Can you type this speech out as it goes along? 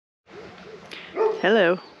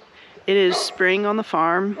Hello. It is spring on the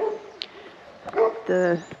farm.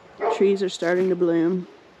 The trees are starting to bloom.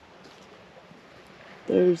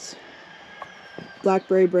 There's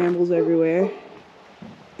blackberry brambles everywhere.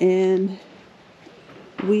 And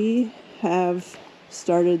we have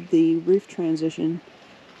started the roof transition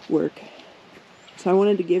work. So I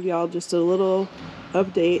wanted to give y'all just a little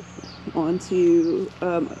update onto,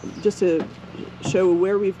 just to show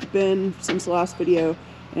where we've been since the last video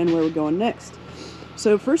and where we're going next.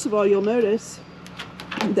 So first of all, you'll notice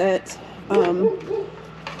that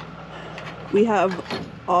we have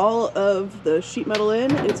all of the sheet metal in.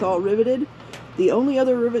 It's all riveted. The only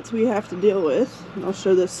other rivets we have to deal with, and I'll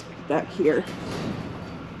show this back here,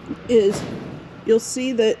 is you'll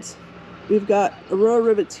see that we've got a row of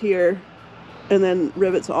rivets here and then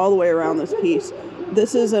rivets all the way around this piece.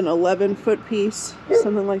 This is an 11-foot piece,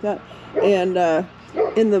 something like that. And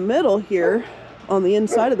in the middle here, on the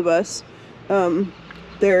inside of the bus,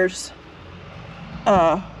 there's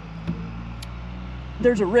a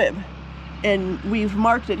rib, and we've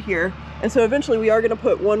marked it here. And so eventually we are going to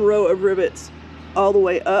put one row of rivets all the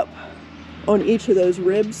way up on each of those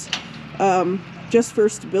ribs, just for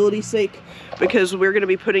stability's sake, because we're going to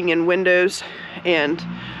be putting in windows, and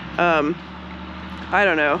I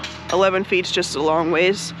don't know, 11 feet's just a long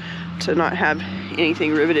ways to not have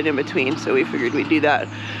anything riveted in between, so we figured we'd do that.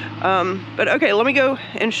 But okay, let me go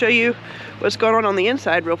and show you what's going on the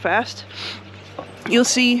inside real fast. You'll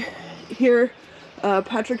see here,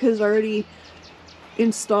 Patrick has already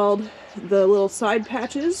installed the little side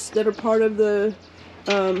patches that are part of the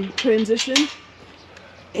transition.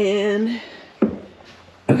 And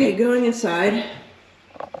okay, going inside.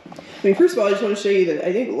 I mean, first of all, I just want to show you that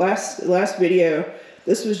I think last video,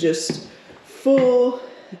 this was just full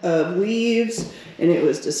of leaves and it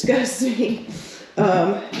was disgusting.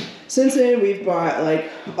 Since then, we've bought like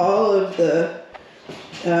all of the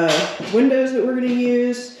windows that we're going to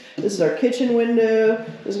use. This is our kitchen window.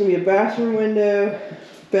 This is going to be a bathroom window,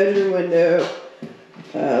 bedroom window,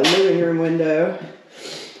 living room window.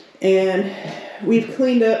 And we've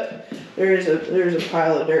cleaned up, there's a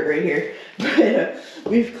pile of dirt right here, but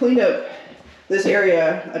we've cleaned up this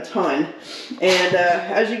area a ton. And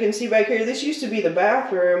as you can see back here, this used to be the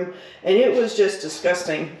bathroom, and it was just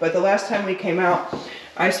disgusting. But the last time we came out,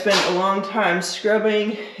 I spent a long time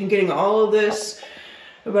scrubbing and getting all of this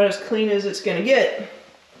about as clean as it's gonna get,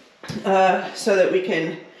 so that we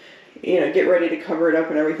can, get ready to cover it up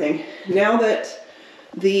and everything. Now that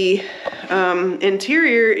the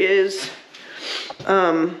interior is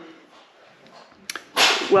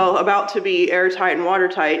well, about to be airtight and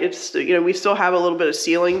watertight, it's, we still have a little bit of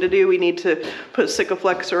sealing to do. We need to put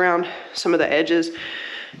Sikaflex around some of the edges.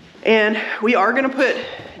 And we are gonna put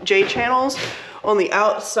J-channels on the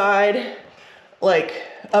outside, like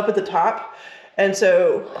up at the top. And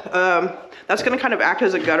so that's gonna kind of act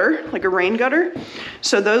as a gutter, like a rain gutter.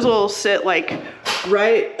 So those will sit like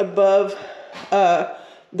right above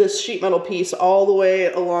this sheet metal piece all the way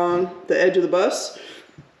along the edge of the bus.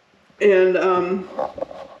 And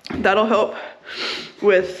that'll help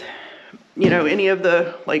with, any of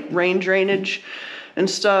the like rain drainage and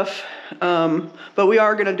stuff. But we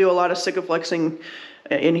are gonna do a lot of Sikaflexing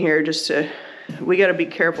in here, just to, we gotta be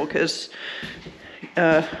careful, because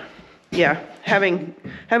yeah, having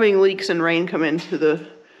leaks and rain come into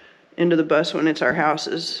the bus when it's our house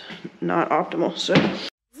is not optimal. So,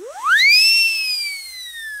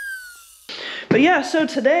 but yeah, so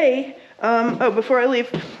today, oh, before I leave,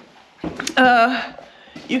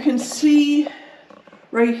 you can see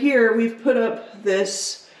right here, we've put up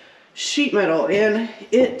this sheet metal, and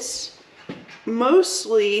it's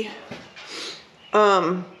mostly,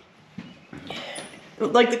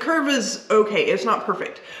 like the curve is okay, it's not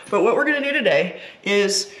perfect. But what we're gonna do today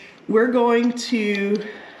is we're going to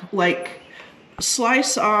like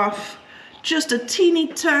slice off just a teeny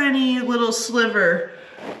tiny little sliver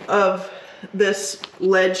of this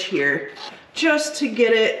ledge here, just to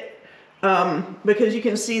get it, because you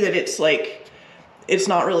can see that it's like, it's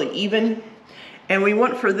not really even. And we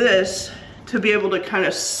want for this to be able to kind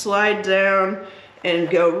of slide down and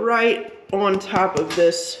go right on top of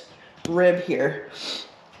this rib here.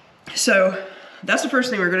 So that's the first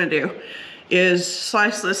thing we're gonna do, is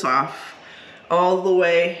slice this off all the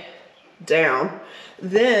way down.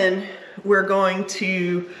 Then we're going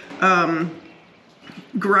to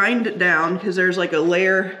grind it down, because there's like a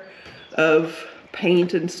layer of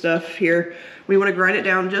paint and stuff here. We want to grind it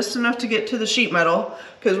down just enough to get to the sheet metal,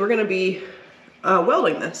 because we're going to be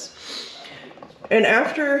welding this. And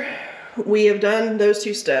after we have done those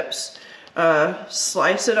two steps,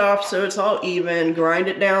 slice it off so it's all even, grind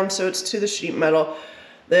it down so it's to the sheet metal,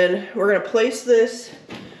 Then we're gonna place this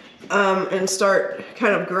and start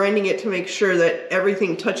kind of grinding it to make sure that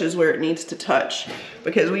everything touches where it needs to touch.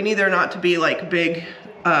 Because we need there not to be like big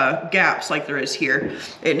gaps like there is here.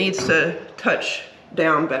 It needs to touch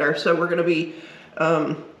down better. So we're gonna be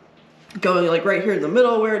going like right here in the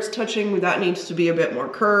middle where it's touching. That needs to be a bit more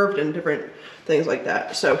curved and different things like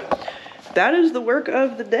that. So that is the work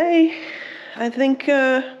of the day. I think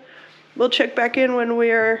we'll check back in when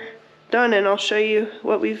we are done and I'll show you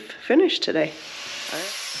what we've finished today. All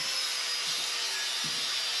right.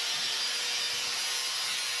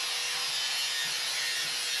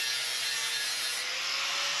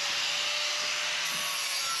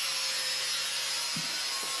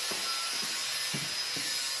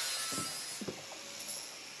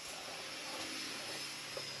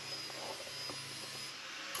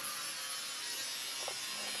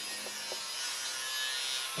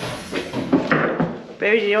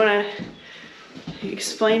 Baby, do you want to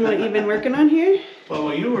explain what you've been working on here? Well,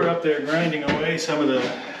 while you were up there grinding away some of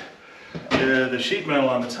the sheet metal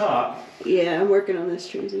on the top. Yeah, I'm working on this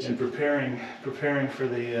transition. And preparing for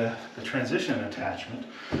the transition attachment,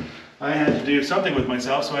 I had to do something with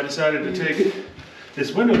myself, so I decided to take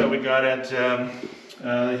this window that we got at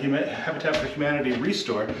Habitat for Humanity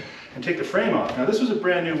Restore and take the frame off. Now, this was a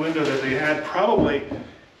brand new window that they had probably,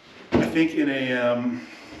 I think, in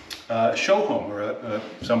a show home or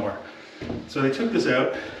somewhere. So they took this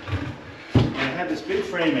out and it had this big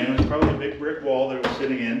frame in. It was probably a big brick wall that it was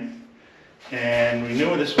sitting in, and we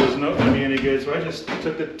knew this was not going to be any good, so I just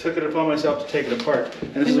took it upon myself to take it apart.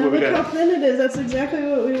 And this is what we got. Look how thin it is. That's exactly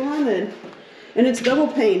what we wanted. And it's double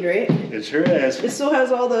paned, right? It sure is. It still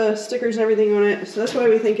has all the stickers and everything on it, so that's why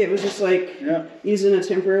we think it was just like used in a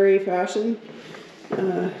temporary fashion.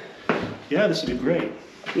 Yeah, this would be great.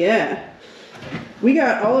 Yeah. We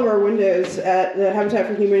got all of our windows at the Habitat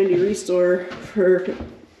for Humanity Restore for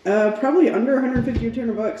probably under 150 or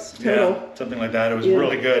 200 bucks total. Yeah, something like that. It was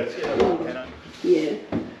really good. Yeah.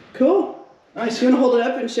 Cool. Nice. You want to hold it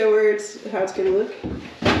up and show where how it's going to look?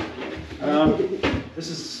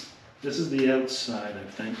 This is the outside, I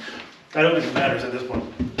think. I don't think it matters at this point.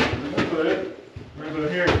 I'm gonna put it right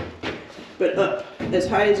about here. But up as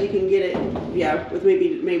high as you can get it. Yeah, with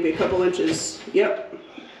maybe a couple inches. Yep.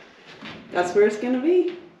 That's where it's gonna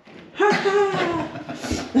be. Ha ha!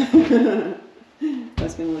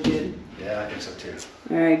 That's gonna look good. Yeah, I think so too.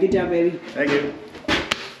 All right, good job, baby. Thank you.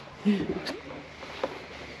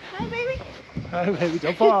 Hi, baby. Hi, baby.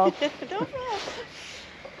 Don't fall. Don't fall.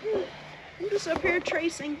 I'm just up here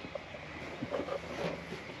tracing,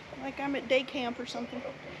 like I'm at day camp or something.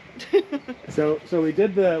 So we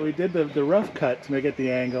did the rough cut to make it the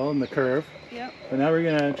angle and the curve. Yep. But now we're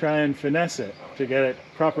gonna try and finesse it to get it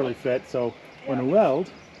properly fit. So when we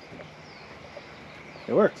weld,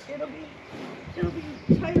 it works. It'll be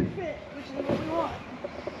tighter fit, which is what we want.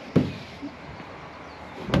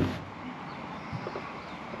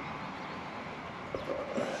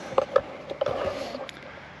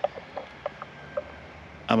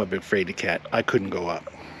 I'm a big fraidy cat. I couldn't go up.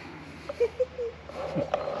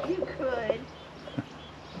 You could.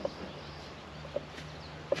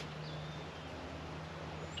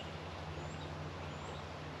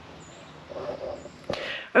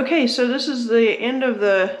 Okay, so this is the end of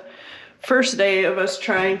the first day of us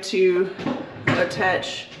trying to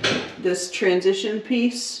attach this transition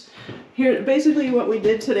piece. Here, basically what we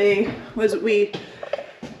did today was we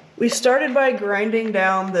started by grinding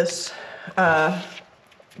down this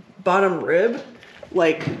bottom rib,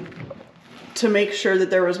 like to make sure that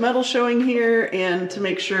there was metal showing here and to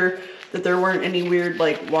make sure that there weren't any weird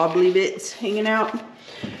like wobbly bits hanging out.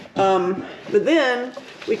 But then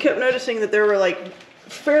we kept noticing that there were like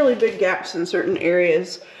fairly big gaps in certain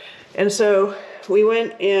areas. And so we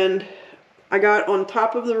went and I got on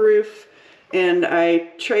top of the roof and I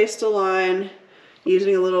traced a line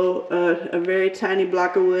using a very tiny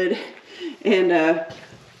block of wood, and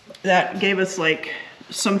that gave us like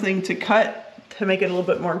something to cut to make it a little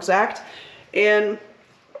bit more exact. And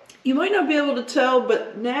you might not be able to tell,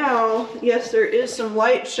 but now, yes, there is some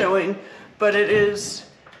light showing, but it is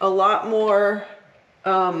a lot more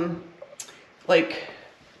like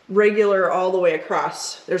regular all the way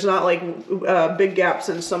across. There's not like big gaps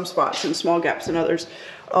in some spots and small gaps in others.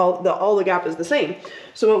 All the gap is the same.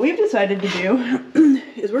 So what we've decided to do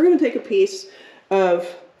is we're going to take a piece of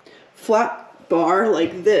flat bar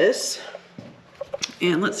like this,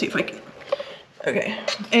 and let's see if I can, okay,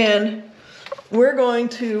 and we're going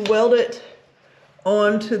to weld it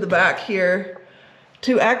onto the back here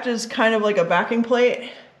to act as kind of like a backing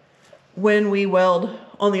plate when we weld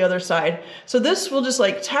on the other side. So this will just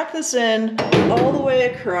like tack this in all the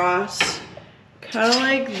way across, kind of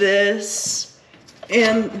like this,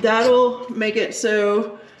 and that'll make it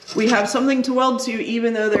so we have something to weld to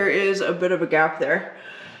even though there is a bit of a gap there.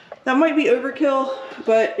 That might be overkill,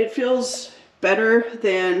 but it feels better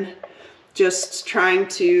than just trying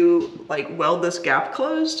to like weld this gap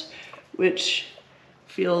closed, which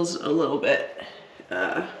feels a little bit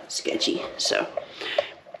sketchy. So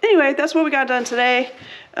anyway, that's what we got done today.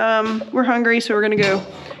 We're hungry, so we're gonna go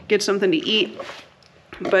get something to eat.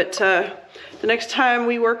 But the next time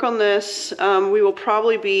we work on this, we will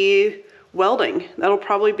probably be welding. That'll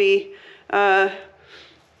probably be yeah,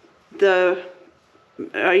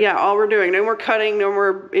 all we're doing. No more cutting, no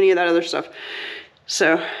more any of that other stuff.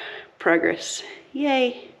 So, progress.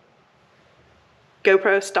 Yay.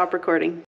 GoPro, stop recording.